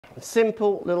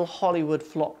Simple little Hollywood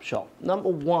flop shot. Number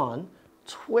one,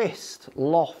 twist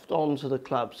loft onto the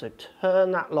club. So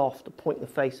turn that loft to point the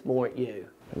face more at you.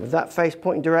 And with that face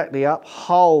pointing directly up,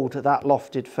 hold that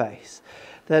lofted face.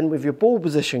 Then with your ball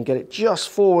position, get it just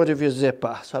forward of your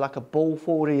zipper. So like a ball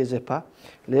forward of your zipper.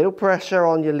 Little pressure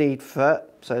on your lead foot.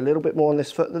 So a little bit more on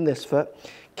this foot than this foot.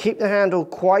 Keep the handle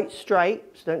quite straight,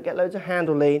 so don't get loads of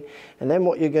handle lean. And then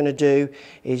what you're going to do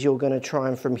is you're going to try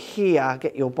and from here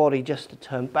get your body just to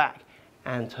turn back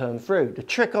and turn through. The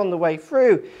trick on the way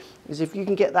through is if you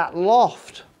can get that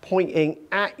loft pointing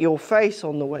at your face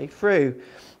on the way through.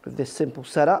 With this simple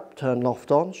setup, turn loft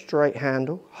on, straight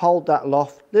handle, hold that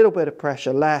loft, little bit of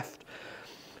pressure left,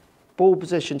 ball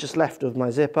position just left of my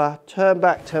zipper, turn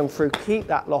back, turn through, keep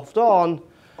that loft on.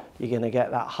 You're going to get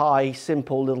that high,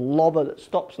 simple little lobber that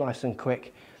stops nice and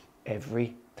quick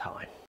every time.